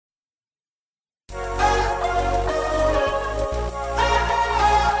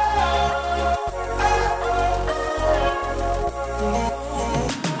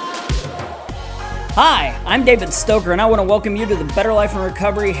Hi, I'm David Stoker, and I want to welcome you to the Better Life in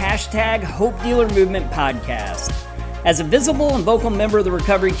Recovery #Hope Dealer Movement podcast. As a visible and vocal member of the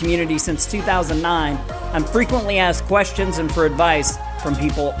recovery community since 2009, I'm frequently asked questions and for advice from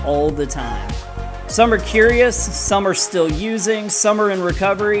people all the time. Some are curious, some are still using, some are in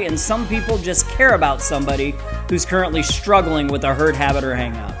recovery, and some people just care about somebody who's currently struggling with a hurt habit or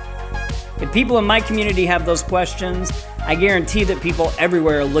hang-up. If people in my community have those questions, I guarantee that people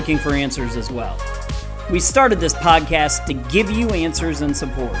everywhere are looking for answers as well. We started this podcast to give you answers and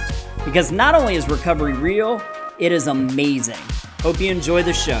support, because not only is recovery real, it is amazing. Hope you enjoy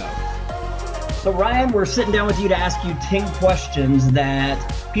the show. So Ryan, we're sitting down with you to ask you 10 questions that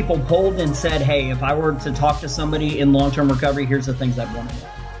people polled and said, hey, if I were to talk to somebody in long-term recovery, here's the things I'd want to know.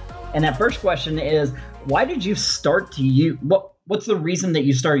 And that first question is, why did you start to use, what's the reason that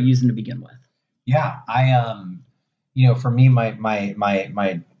you started using to begin with? Yeah, for me,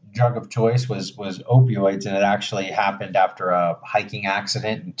 my drug of choice was opioids, and it actually happened after a hiking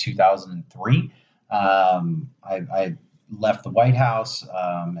accident in 2003. I left the White House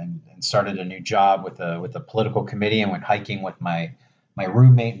and started a new job with a political committee, and went hiking with my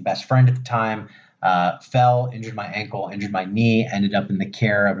roommate and best friend at the time. Fell, injured my ankle, injured my knee, ended up in the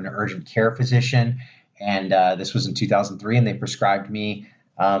care of an urgent care physician. And this was in 2003, and they prescribed me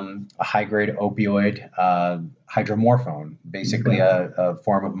a high-grade opioid, hydromorphone, basically a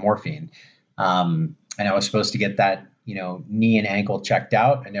form of morphine. And I was supposed to get that, knee and ankle checked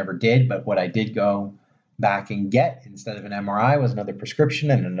out. I never did, but what I did go back and get instead of an MRI was another prescription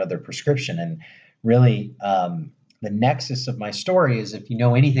and another prescription. And really, the nexus of my story is, if you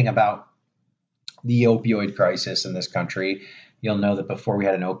know anything about the opioid crisis in this country, you'll know that before we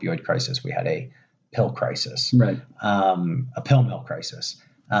had an opioid crisis, we had a pill crisis, right? A pill mill crisis.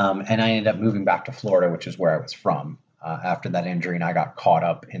 And I ended up moving back to Florida, which is where I was from, after that injury. And I got caught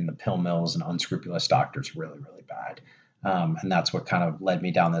up in the pill mills and unscrupulous doctors really, really bad. And that's what kind of led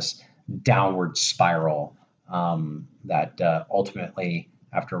me down this downward spiral that ultimately,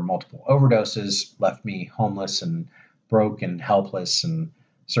 after multiple overdoses, left me homeless and broke and helpless and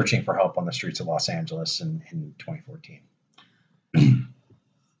searching for help on the streets of Los Angeles in 2014.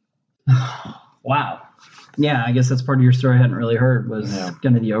 Wow. Yeah, I guess that's part of your story I hadn't really heard, was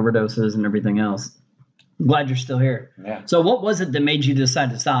kind of the overdoses and everything else. I'm glad you're still here. Yeah. So what was it that made you decide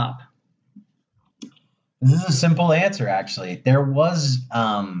to stop? This is a simple answer, actually. There was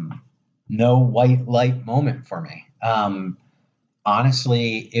no white light moment for me.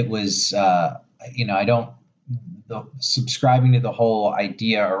 Honestly, it was, subscribing to the whole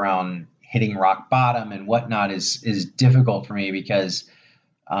idea around hitting rock bottom and whatnot is difficult for me, because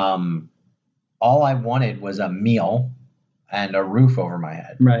all I wanted was a meal and a roof over my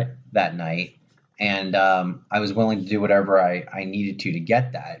head that night. And I was willing to do whatever I needed to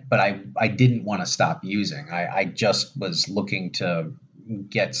get that. But I didn't want to stop using. I just was looking to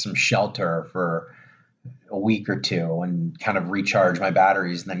get some shelter for a week or two and kind of recharge my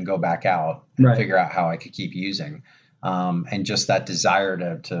batteries and then go back out and figure out how I could keep using. And just that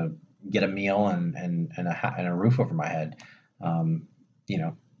desire to get a meal and a roof over my head,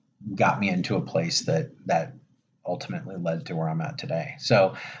 got me into a place that ultimately led to where I'm at today.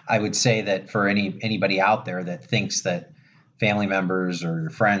 So I would say that for anybody out there that thinks that family members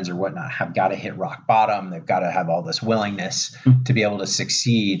or friends or whatnot have got to hit rock bottom, they've got to have all this willingness to be able to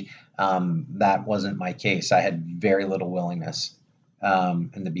succeed, that wasn't my case. I had very little willingness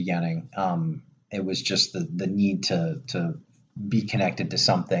in the beginning. It was just the need to be connected to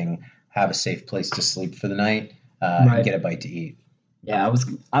something, have a safe place to sleep for the night, and get a bite to eat. Yeah, I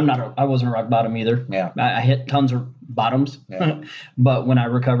wasn't rock bottom either. Yeah. I hit tons of bottoms, but when I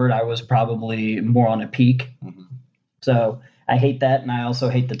recovered, I was probably more on a peak. Mm-hmm. So I hate that. And I also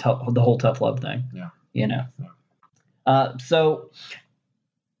hate the whole tough love thing. Yeah. So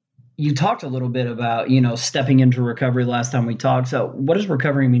you talked a little bit about, stepping into recovery last time we talked. So what does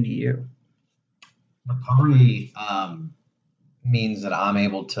recovery mean to you? Recovery means that I'm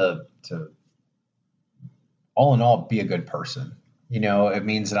able to all in all be a good person. It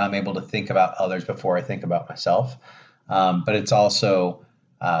means that I'm able to think about others before I think about myself. But it's also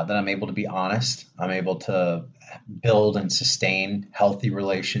that I'm able to be honest. I'm able to build and sustain healthy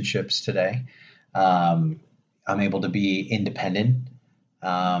relationships today. I'm able to be independent,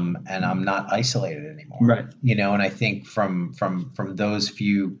 and I'm not isolated anymore. Right. And I think from those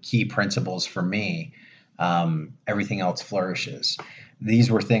few key principles for me, everything else flourishes.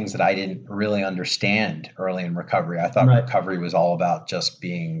 These were things that I didn't really understand early in recovery. I thought recovery was all about just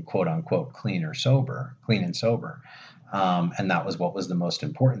being quote unquote clean and sober. And that was what was the most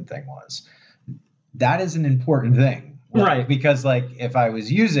important thing was. That is an important thing. Right. Because like if I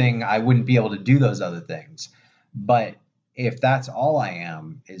was using, I wouldn't be able to do those other things. But if that's all I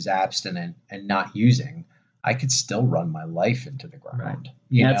am is abstinent and not using, I could still run my life into the ground. Right.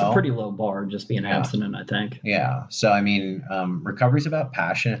 You Yeah, it's a know? pretty low bar just being Yeah. abstinent, I think. Yeah. So, I mean, recovery is about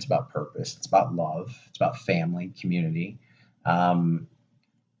passion. It's about purpose. It's about love. It's about family, community.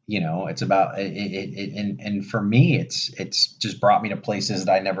 It's about it, and for me, it's just brought me to places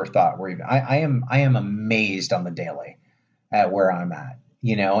that I never thought were even. I am amazed on the daily at where I'm at,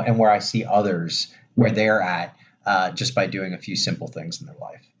 and where I see others where they're at, just by doing a few simple things in their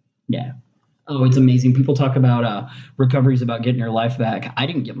life. Yeah. Oh, it's amazing. People talk about recovery is about getting your life back. I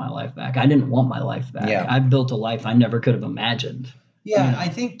didn't get my life back. I didn't want my life back. Yeah. I've built a life I never could have imagined. Yeah, I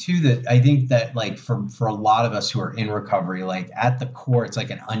think too that like for a lot of us who are in recovery, like at the core, it's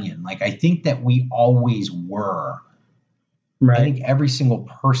like an onion. Like I think that we always were. Right. I think every single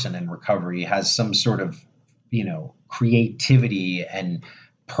person in recovery has some sort of, creativity and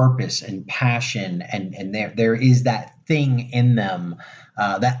purpose and passion, and there is that thing in them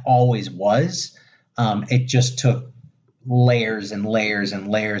that always was. It just took layers and layers and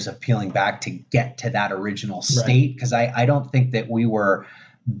layers of peeling back to get to that original state. Because I don't think that we were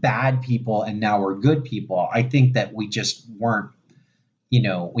bad people and now we're good people. I think that we just weren't,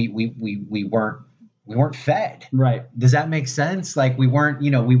 we weren't fed. Right. Does that make sense? Like we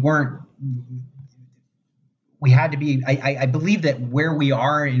had to be, I believe that where we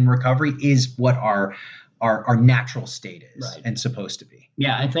are in recovery is what our natural state is and supposed to be.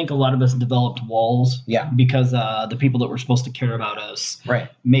 Yeah, I think a lot of us developed walls because the people that were supposed to care about us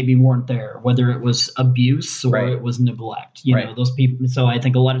maybe weren't there, whether it was abuse or it was neglect. You know, those people. So I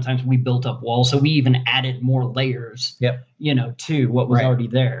think a lot of times we built up walls. So we even added more layers, to what was already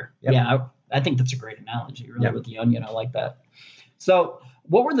there. Yep. Yeah, I think that's a great analogy, really, with the onion. I like that. So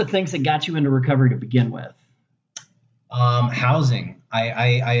what were the things that got you into recovery to begin with? Housing.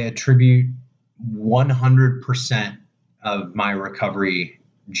 I attribute 100% of my recovery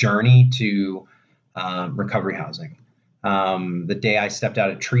journey to recovery housing. The day I stepped out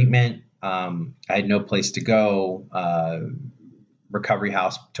of treatment, I had no place to go. Recovery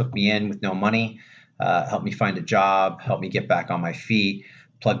house took me in with no money, helped me find a job, helped me get back on my feet,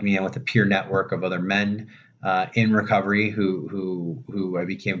 plugged me in with a peer network of other men in recovery who I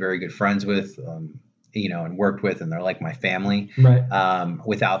became very good friends with. And worked with, and they're like my family. Right.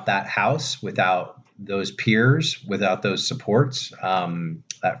 Without that house, without those peers, without those supports,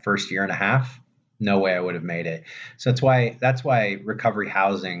 that first year and a half, no way I would have made it. So that's why recovery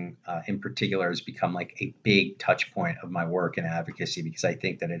housing in particular has become like a big touch point of my work and advocacy, because I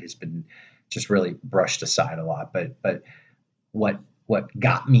think that it has been just really brushed aside a lot. But what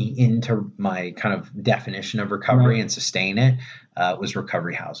got me into my kind of definition of recovery and sustain it was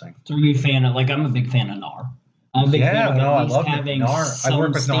recovery housing. So are you a fan of, I'm a big fan of NAR. I'm a big fan of I love having NAR. I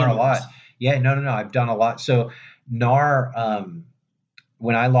work with NAR a lot. Yeah, no. I've done a lot. So NAR,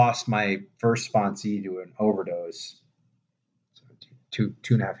 when I lost my first sponsee to an overdose two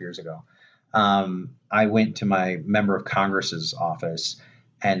and a half years ago, I went to my member of Congress's office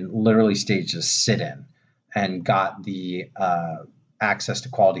and literally staged a sit-in and got the Access to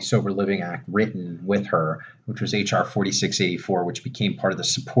Quality Sober Living Act written with her, which was HR 4684, which became part of the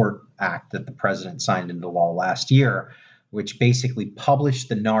Support Act that the president signed into law last year, which basically published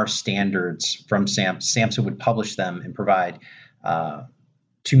the NAR standards from SAMHSA would publish them and provide $2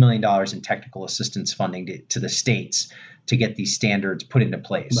 million in technical assistance funding to the states to get these standards put into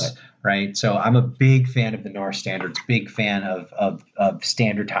place. Right. So I'm a big fan of the NAR standards, big fan of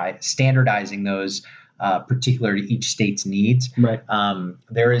standardizing those, particular to each state's needs. Right.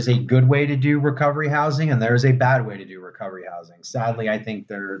 There is a good way to do recovery housing, and there is a bad way to do recovery housing. Sadly, I think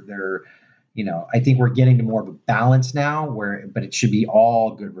I think we're getting to more of a balance now, but it should be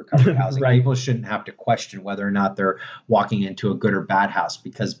all good recovery housing. People shouldn't have to question whether or not they're walking into a good or bad house,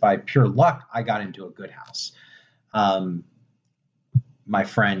 because by pure luck, I got into a good house. My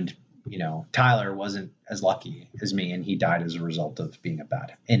friend, Tyler wasn't as lucky as me, and he died as a result of being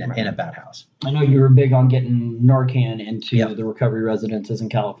in a bad house. I know you were big on getting Narcan into the recovery residences in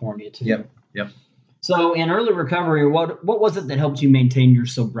California too. Yep. So in early recovery, what was it that helped you maintain your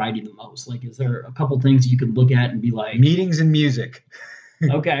sobriety the most? Like, is there a couple things you could look at and be like, meetings and music?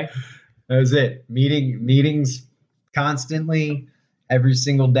 Okay. That was it. Meetings constantly, every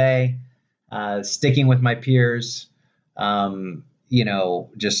single day, sticking with my peers,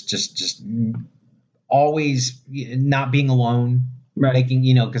 just always not being alone, making,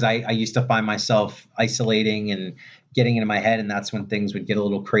 because I used to find myself isolating and getting into my head, and that's when things would get a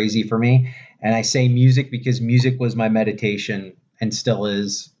little crazy for me. And I say music because music was my meditation and still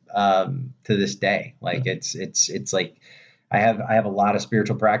is. to this day. Like it's like I have a lot of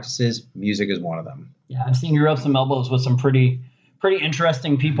spiritual practices. Music is one of them. Yeah, I've seen you rub some elbows with some pretty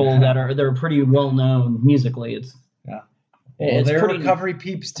interesting people that are pretty well known musically. It's they're pretty recovery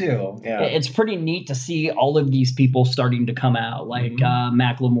peeps too. Yeah, it's pretty neat to see all of these people starting to come out, like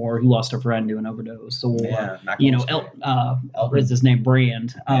Macklemore, who lost a friend to an overdose, or what is his name,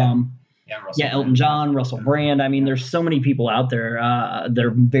 Brand. Elton John, Russell Brand. I mean, there's so many people out there that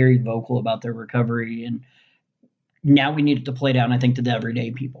are very vocal about their recovery, and now we need it to play down, I think, to the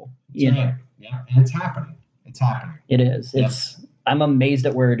everyday people. Yeah, and it's happening. It's happening. It is. Yep. I'm amazed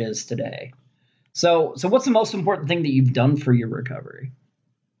at where it is today. So what's the most important thing that you've done for your recovery?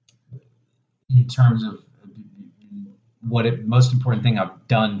 In terms of most important thing I've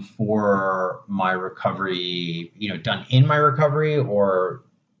done for my recovery, done in my recovery, or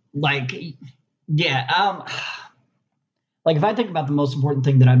like if I think about the most important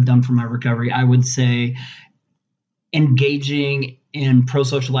thing that I've done for my recovery, I would say engaging in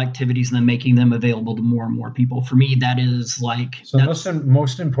pro-social activities and then making them available to more and more people. For me, that is like... So the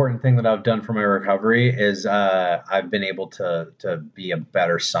most important thing that I've done for my recovery is I've been able to be a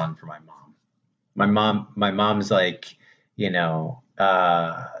better son for my mom. My mom's like,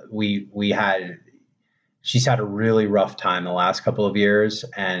 she's had a really rough time the last couple of years.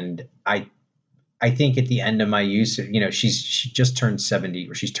 And I think at the end of my use, she just turned 70,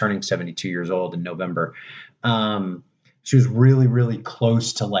 or she's turning 72 years old in November. She was really, really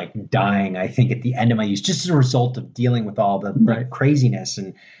close to like dying, I think, at the end of my use, just as a result of dealing with all the craziness.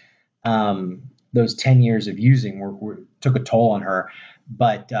 And those 10 years of using took a toll on her.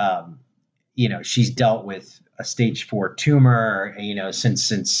 But, she's dealt with a stage 4 tumor,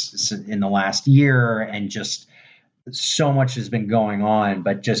 since in the last year, and just so much has been going on,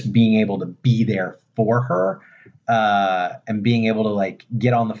 but just being able to be there for her, and being able to like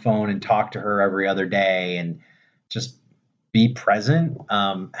get on the phone and talk to her every other day and just be present,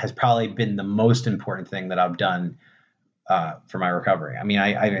 has probably been the most important thing that I've done for my recovery. I mean,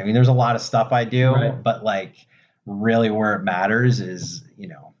 I mean, there's a lot of stuff I do, but like really where it matters is,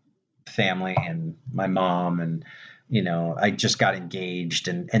 family and my mom, and, I just got engaged,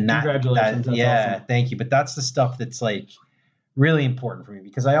 and that, congratulations. That's awesome. Thank you. But that's the stuff that's like really important for me,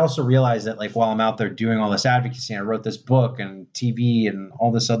 because I also realize that like while I'm out there doing all this advocacy, and I wrote this book and TV and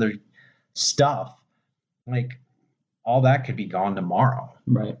all this other stuff, like all that could be gone tomorrow.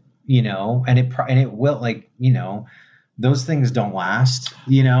 Right. And it will, like, those things don't last,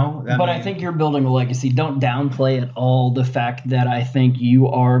 I think you're building a legacy. Don't downplay at all the fact that I think you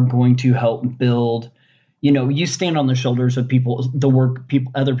are going to help build, you stand on the shoulders of the work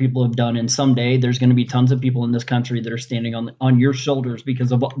other people have done. And someday there's going to be tons of people in this country that are standing on your shoulders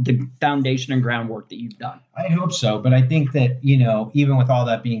because of the foundation and groundwork that you've done. I hope so. But I think that, even with all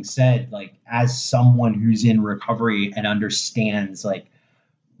that being said, like as someone who's in recovery and understands like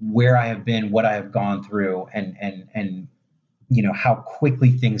where I have been, what I have gone through, and how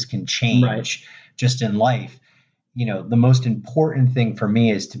quickly things can change just in life. The most important thing for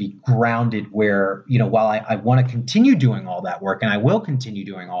me is to be grounded where, while I want to continue doing all that work, and I will continue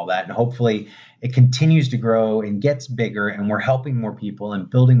doing all that, and hopefully it continues to grow and gets bigger, and we're helping more people and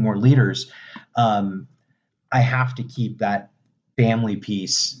building more leaders. I have to keep that family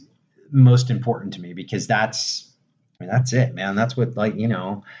piece most important to me, because that's it, man. That's what, like, the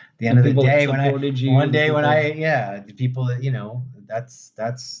end of the day, the people that,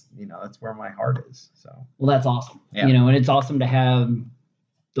 that's where my heart is. So, well, that's awesome. Yeah. And it's awesome to have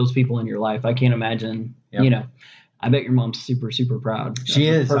those people in your life. I can't imagine, I bet your mom's super, super proud. She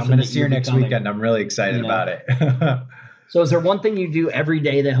is. I'm going to see her next weekend. I'm really excited about it. So is there one thing you do every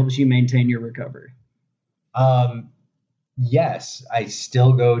day that helps you maintain your recovery? Yes, I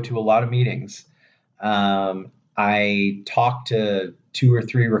still go to a lot of meetings. I talk to 2 or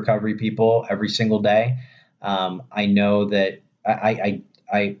 3 recovery people every single day. I know that I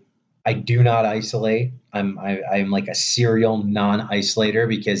do not isolate. I'm like a serial non-isolator,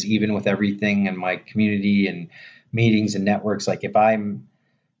 because even with everything in my community and meetings and networks, like if I'm,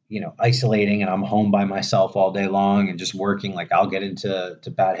 isolating and I'm home by myself all day long and just working, like I'll get into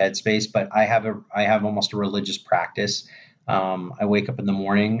bad headspace. But I have almost a religious practice. I wake up in the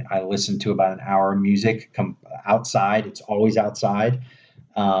morning, I listen to about an hour of music, come outside. It's always outside.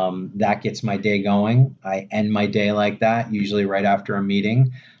 That gets my day going. I end my day like that, usually right after a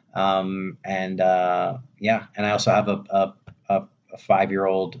meeting. And I also have a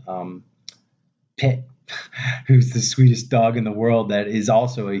 5-year-old, Pit, who's the sweetest dog in the world. That is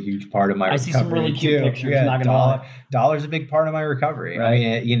also a huge part of my recovery. I see some really cute pictures. Yeah, Dollar's a big part of my recovery.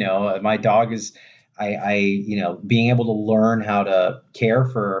 Right. I mean, my dog is, being able to learn how to care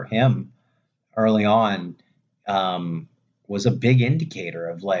for him early on was a big indicator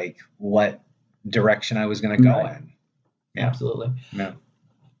of like what direction I was going to go in. Yeah. Absolutely. Yeah.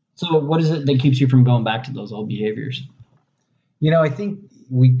 So what is it that keeps you from going back to those old behaviors? I think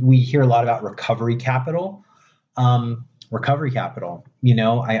we hear a lot about recovery capital. I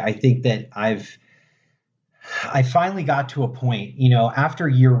think that I finally got to a point, after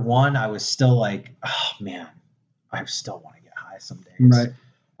year one, I was still like, oh man, I still want to get high some days. Right.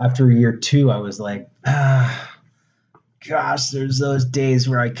 After year two, I was like, gosh, there's those days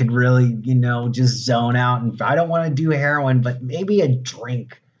where I could really, just zone out, and I don't want to do heroin, but maybe a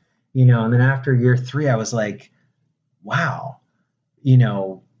drink, and then after year three, I was like, wow,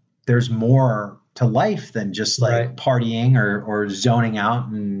 there's more to life than just like partying or zoning out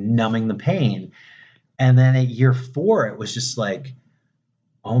and numbing the pain. And then at year four, it was just like,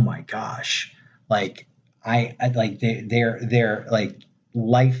 oh my gosh, like I like they're like,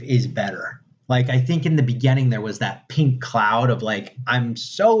 life is better. Like, I think in the beginning there was that pink cloud of like, I'm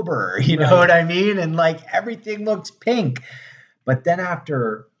sober, you know what I mean? And like everything looks pink. But then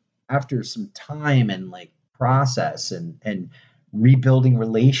after some time and like process and rebuilding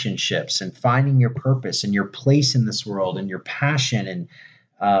relationships and finding your purpose and your place in this world and your passion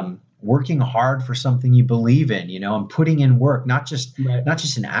and working hard for something you believe in, and putting in work, not just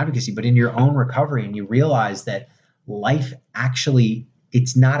in advocacy, but in your own recovery. And you realize that life actually,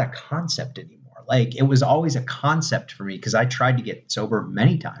 it's not a concept anymore. Like, it was always a concept for me because I tried to get sober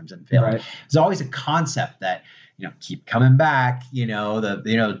many times and failed. It was always a concept that, keep coming back,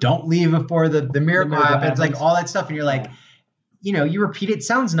 don't leave before the miracle happens, like all that stuff. And you're like, you repeat it,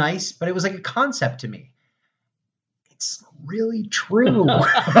 sounds nice, but it was like a concept to me. It's really true.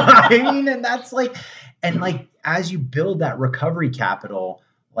 I mean, and that's like, and like, as you build that recovery capital,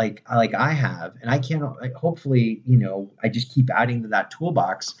 like I have, and I can't, hopefully, I just keep adding to that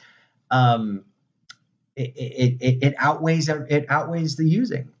toolbox. It outweighs the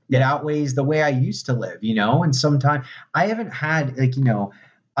using. It outweighs the way I used to live, and sometimes I haven't had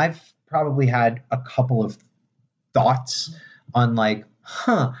I've probably had a couple of thoughts on like,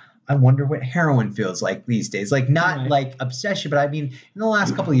 I wonder what heroin feels like these days. Like, not like obsession, but I mean, in the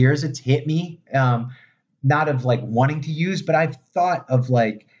last couple of years, it's hit me, not of like wanting to use, but I've thought of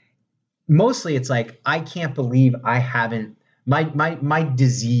like, mostly it's like, I can't believe I haven't, my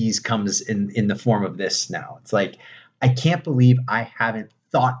disease comes in the form of this now. It's like, I can't believe I haven't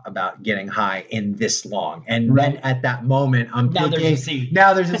thought about getting high in this long. And then at that moment, I'm thinking,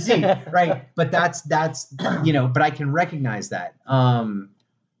 now there's a C, right? But that's, but I can recognize that.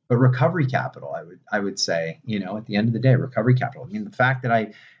 But recovery capital, I would say, at the end of the day, recovery capital. I mean, the fact that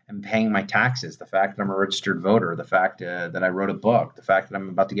I am paying my taxes, the fact that I'm a registered voter, the fact that I wrote a book, the fact that I'm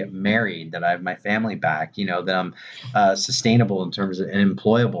about to get married, that I have my family back, that I'm sustainable in terms of and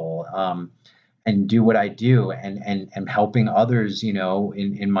employable, and do what I do, and helping others,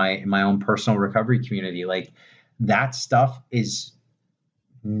 in my own personal recovery community. Like, that stuff is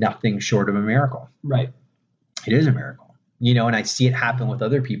nothing short of a miracle. Right. It is a miracle. And I see it happen with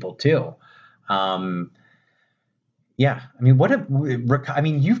other people too. Yeah. I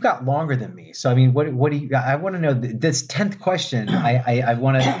mean, you've got longer than me. So, I mean, what do you, I want to know this 10th question. I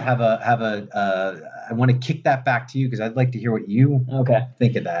want to I want to kick that back to you, because I'd like to hear what you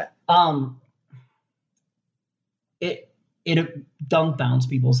think of that. It dumbfounds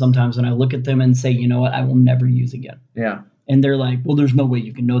people sometimes when I look at them and say, you know what, I will never use again. Yeah. And they're like, well, there's no way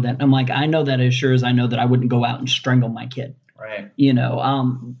you can know that. And I'm like, I know that as sure as I know that I wouldn't go out and strangle my kid. Right.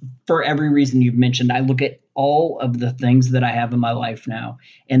 For every reason you've mentioned, I look at all of the things that I have in my life now,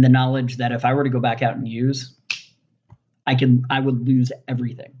 and the knowledge that if I were to go back out and use, I would lose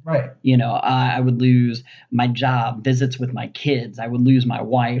everything. Right. I would lose my job, visits with my kids. I would lose my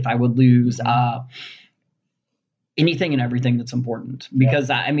wife. I would lose, anything and everything that's important, because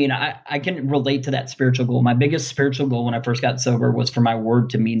I can relate to that spiritual goal. My biggest spiritual goal when I first got sober was for my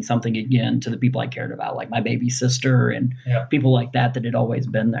word to mean something again to the people I cared about, like my baby sister and people like that had always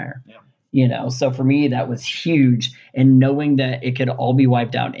been there. Yeah. So for me, that was huge. And knowing that it could all be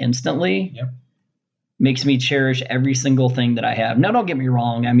wiped out instantly makes me cherish every single thing that I have. Now, don't get me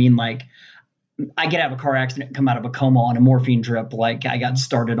wrong. I mean, like, I get out of a car accident, come out of a coma on a morphine drip like I got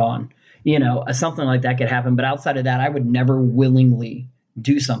started on. Something like that could happen. But outside of that, I would never willingly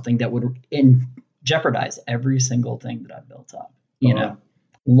do something that would jeopardize every single thing that I've built up.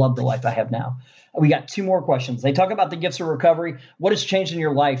 Love the life I have now. We got 2 more questions. They talk about the gifts of recovery. What has changed in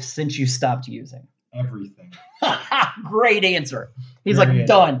your life since you stopped using? Everything. Great answer. He's like,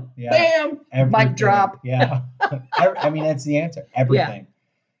 done. Yeah. Bam. Everything. Mic drop. Yeah. I mean, that's the answer. Everything.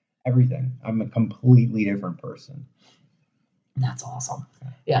 everything. I'm a completely different person. That's awesome.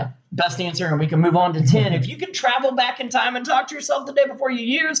 Yeah. Best answer, and we can move on to 10. If you could travel back in time and talk to yourself the day before you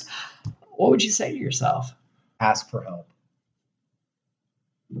used, what would you say to yourself? Ask for help.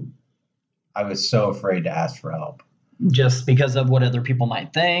 I was so afraid to ask for help. Just because of what other people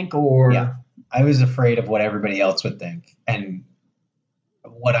might think, or? Yeah. I was afraid of what everybody else would think. And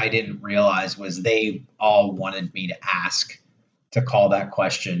what I didn't realize was they all wanted me to ask, to call that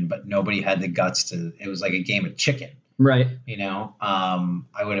question, but nobody had the guts to. It was like a game of chicken. Right.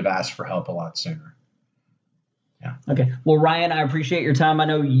 I would have asked for help a lot sooner. Yeah. Okay. Well, Ryan, I appreciate your time. I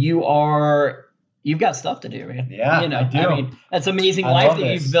know you've got stuff to do, man. Yeah, I do. I mean, that's amazing life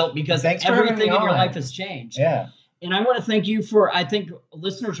that you've built, because everything in your life has changed. Yeah. And I want to thank you for, I think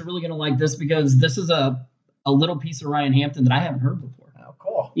listeners are really going to like this, because this is a little piece of Ryan Hampton that I haven't heard before. Oh,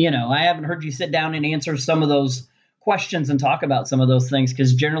 cool. I haven't heard you sit down and answer some of those questions and talk about some of those things,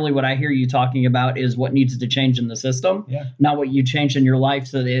 because generally what I hear you talking about is what needs to change in the system, not what you changed in your life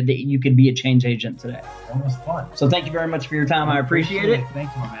so that you could be a change agent today. That was fun. So thank you very much for your time. I appreciate it.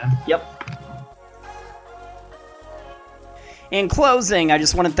 Thank you, man. Yep. In closing, I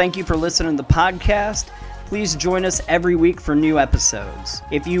just want to thank you for listening to the podcast. Please join us every week for new episodes.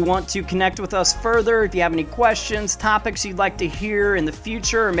 If you want to connect with us further, if you have any questions, topics you'd like to hear in the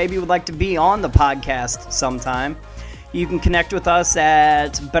future, or maybe would like to be on the podcast sometime, you can connect with us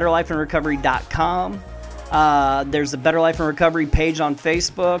at betterlifeandrecovery.com. There's a Better Life and Recovery page on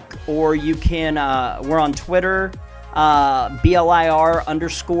Facebook, or you can, we're on Twitter,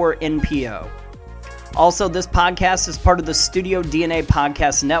 BLIR_NPO. Also, this podcast is part of the Studio DNA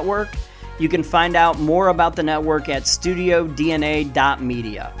Podcast Network. You can find out more about the network at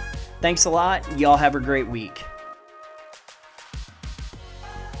studiodna.media. Thanks a lot. Y'all have a great week.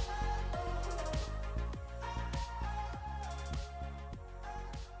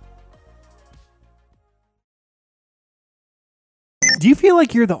 Do you feel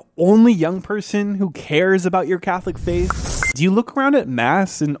like you're the only young person who cares about your Catholic faith? Do you look around at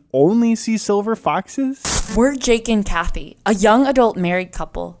Mass and only see silver foxes? We're Jake and Kathy, a young adult married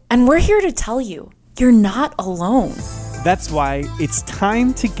couple, and we're here to tell you, you're not alone. That's why it's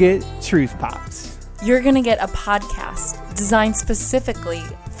time to get Truth Popped. You're going to get a podcast designed specifically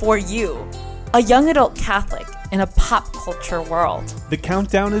for you, a young adult Catholic in a pop culture world. The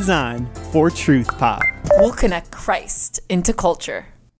countdown is on for Truth Pop. We'll connect Christ into culture.